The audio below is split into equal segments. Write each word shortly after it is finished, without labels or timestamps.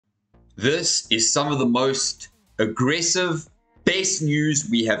This is some of the most aggressive, best news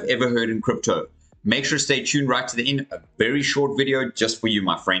we have ever heard in crypto. Make sure to stay tuned right to the end. A very short video just for you,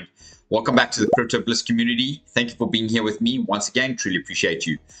 my friend. Welcome back to the Crypto Bliss community. Thank you for being here with me once again. Truly appreciate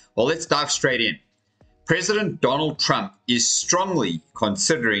you. Well, let's dive straight in. President Donald Trump is strongly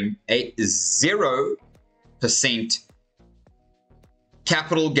considering a 0%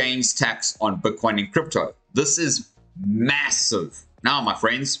 capital gains tax on Bitcoin and crypto. This is massive. Now, my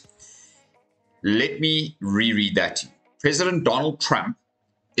friends, let me reread that to you. President Donald Trump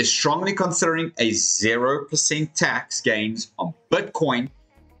is strongly considering a 0% tax gains on Bitcoin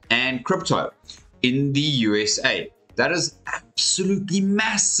and crypto in the USA. That is absolutely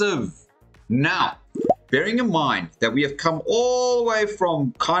massive. Now, bearing in mind that we have come all the way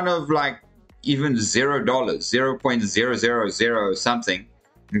from kind of like even $0, 0.000 something,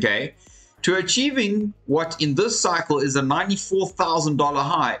 okay, to achieving what in this cycle is a $94,000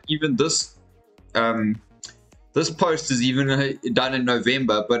 high. Even this this post is even done in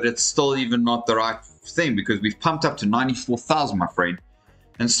November, but it's still even not the right thing because we've pumped up to 94,000, my friend.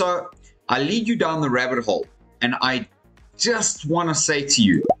 And so I lead you down the rabbit hole, and I just want to say to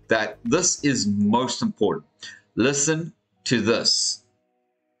you that this is most important. Listen to this.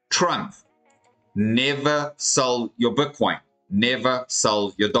 Trump, never sell your Bitcoin. Never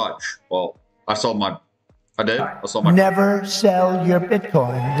sell your Dodge. Well, I sold my... I did? I sold my... Never sell your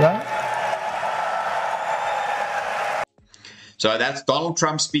Bitcoin, right? So that's Donald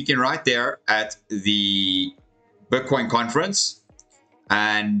Trump speaking right there at the Bitcoin conference.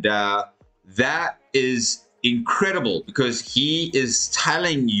 And that is incredible because he is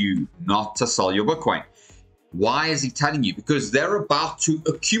telling you not to sell your Bitcoin. Why is he telling you? Because they're about to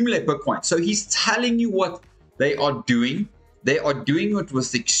accumulate Bitcoin. So he's telling you what they are doing. They are doing it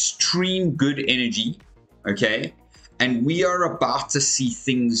with extreme good energy, okay? And we are about to see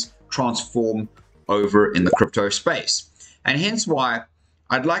things transform over in the crypto space. And hence why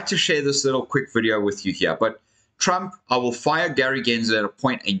I'd like to share this little quick video with you here. But Trump, I will fire Gary Gensler and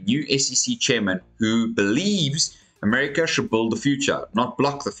appoint a new SEC chairman who believes America should build the future, not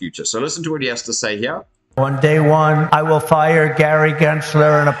block the future. So listen to what he has to say here. On day one, I will fire Gary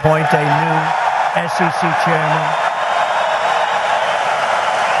Gensler and appoint a new SEC chairman.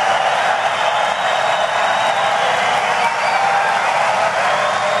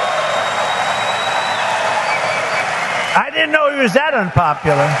 I didn't know he was that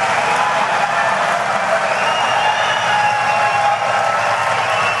unpopular.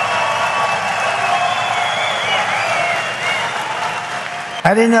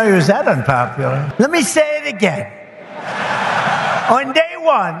 I didn't know he was that unpopular. Let me say it again. On day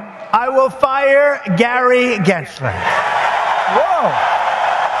one, I will fire Gary Gensler. Whoa.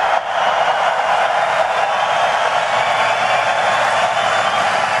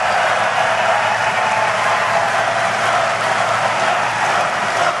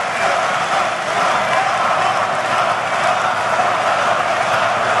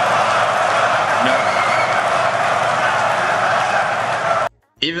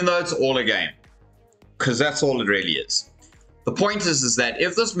 Even though it's all a game, because that's all it really is. The point is that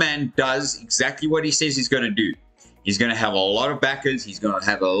if this man does exactly what he says he's going to do, he's going to have a lot of backers, he's going to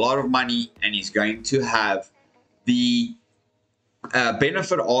have a lot of money, and he's going to have the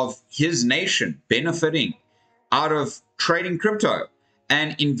benefit of his nation benefiting out of trading crypto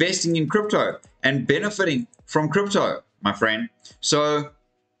and investing in crypto and benefiting from crypto, my friend. So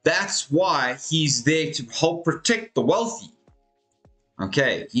that's why he's there to help protect the wealthy.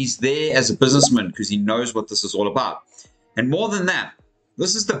 Okay, he's there as a businessman because he knows what this is all about. And more than that,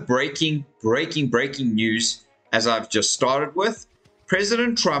 this is the breaking news as I've just started with.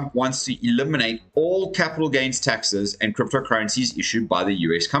 President Trump wants to eliminate all capital gains taxes and cryptocurrencies issued by the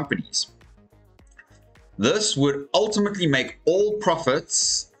US companies. This would ultimately make all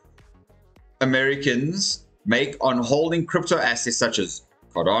profits Americans make on holding crypto assets such as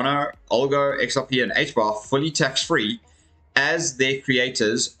Cardano, Algo, XRP, and HBAR fully tax-free, as their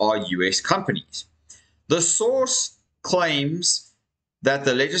creators are US companies. The source claims that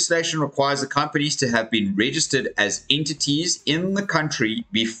the legislation requires the companies to have been registered as entities in the country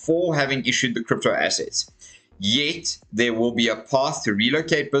before having issued the crypto assets. Yet, there will be a path to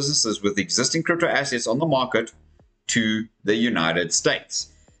relocate businesses with existing crypto assets on the market to the United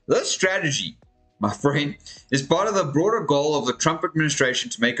States. This strategy, my friend, is part of the broader goal of the Trump administration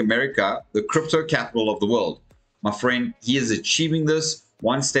to make America the crypto capital of the world. My friend, he is achieving this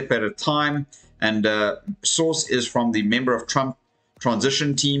one step at a time, and source is from the member of Trump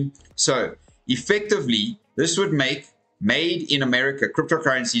transition team. So effectively, this would make made in America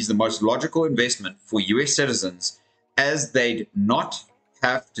cryptocurrencies the most logical investment for US citizens, as they'd not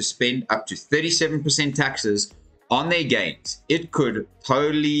have to spend up to 37% taxes on their gains. It could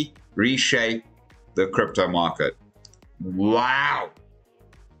totally reshape the crypto market. Wow.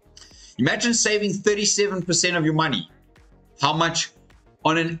 Imagine saving 37% of your money. How much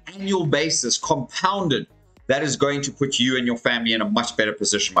on an annual basis, compounded, that is going to put you and your family in a much better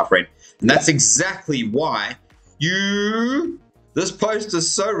position, my friend. And that's exactly why this post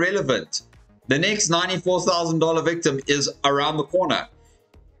is so relevant. The next $94,000 victim is around the corner.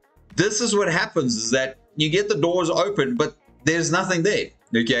 This is what happens, is that you get the doors open, but there's nothing there,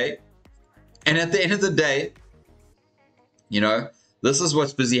 okay? And at the end of the day, you know, this is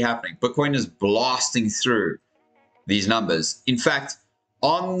what's busy happening. Bitcoin is blasting through these numbers. In fact,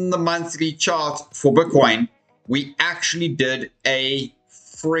 on the monthly chart for Bitcoin, we actually did a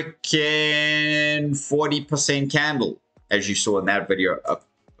freaking 40% candle, as you saw in that video up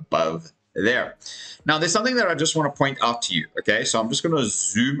above there. Now, there's something that I just want to point out to you, okay? So I'm just going to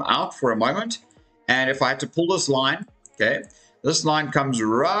zoom out for a moment. And if I had to pull this line, okay, this line comes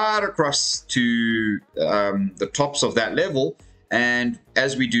right across to the tops of that level. And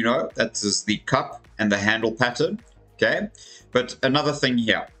as we do know, that is the cup and the handle pattern, okay? But another thing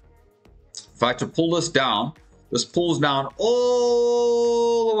here, if I had to pull this down, this pulls down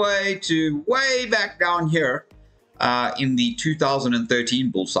all the way to way back down here in the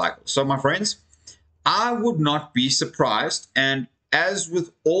 2013 bull cycle. So my friends, I would not be surprised. And as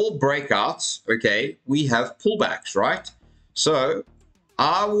with all breakouts, okay, we have pullbacks, right? So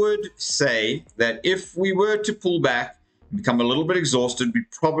I would say that if we were to pull back, become a little bit exhausted, we'd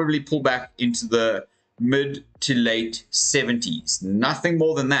probably pull back into the mid to late 70s. Nothing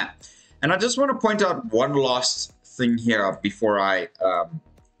more than that. And I just want to point out one last thing here before I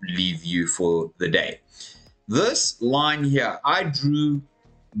leave you for the day. This line here, I drew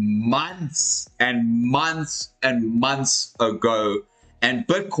months and months and months ago, and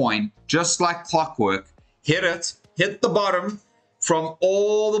Bitcoin, just like clockwork, hit the bottom from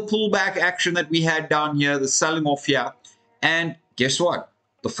all the pullback action that we had down here, the selling off here. And guess what?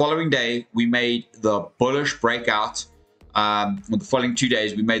 The following day, we made the bullish breakout. The following 2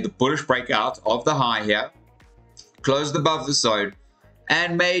 days, we made the bullish breakout of the high here, closed above the zone,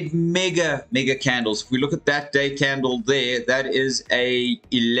 and made mega candles. If we look at that day candle there, that is a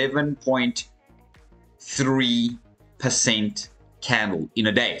 11.3% candle in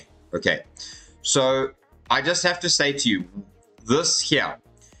a day. Okay, so I just have to say to you, this here,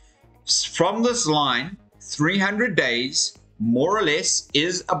 from this line, 300 days, more or less,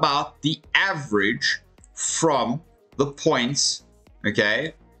 is about the average from the points,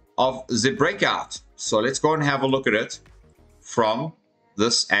 okay, of the breakout. So let's go and have a look at it from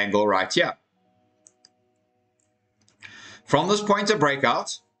this angle right here. From this point of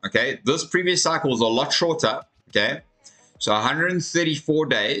breakout, okay, this previous cycle was a lot shorter, okay, so 134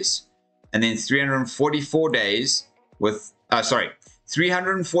 days, and then 344 days with,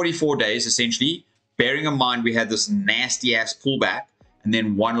 344 days essentially, bearing in mind we had this nasty ass pullback and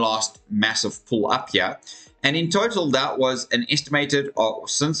then one last massive pull up here. And in total, that was an estimated,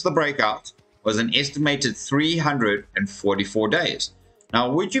 since the breakout, was an estimated 344 days. Now,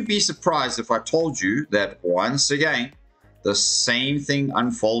 would you be surprised if I told you that once again, the same thing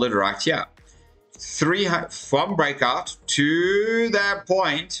unfolded right here? From breakout to that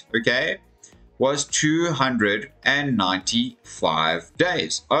point, okay, was 295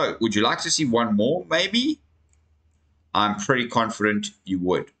 days. Oh, would you like to see one more, maybe? I'm pretty confident you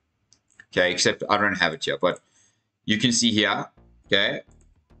would. Okay, except I don't have it here, but you can see here, okay,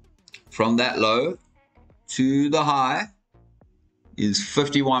 from that low to the high is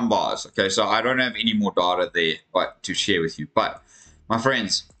 51 bars. Okay, so I don't have any more data there but to share with you. But my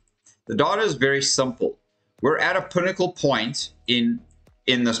friends, the data is very simple. We're at a pinnacle point in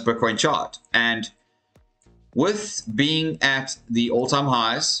this Bitcoin chart, and with being at the all-time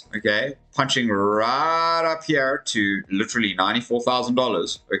highs, okay, punching right up here to literally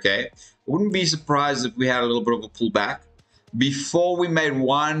 $94,000, okay, I wouldn't be surprised if we had a little bit of a pullback before we made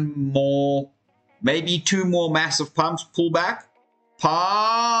one more, maybe two more massive pumps, pullback,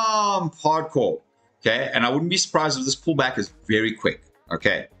 pump hardcore, okay, and I wouldn't be surprised if this pullback is very quick,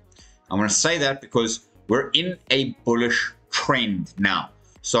 okay. I'm going to say that because we're in a bullish trend now.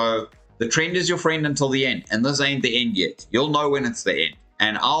 So the trend is your friend until the end, and this ain't the end yet. You'll know when it's the end,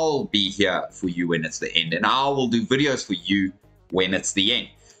 and I'll be here for you when it's the end, and I will do videos for you when it's the end.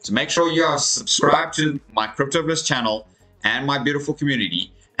 So make sure you are subscribed to my Crypto Bliss channel and my beautiful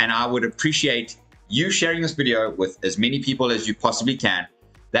community, and I would appreciate you sharing this video with as many people as you possibly can.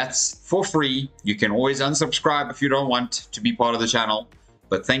 That's for free. You can always unsubscribe if you don't want to be part of the channel,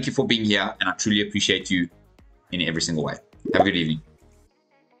 but thank you for being here, and I truly appreciate you in every single way. Have a good evening.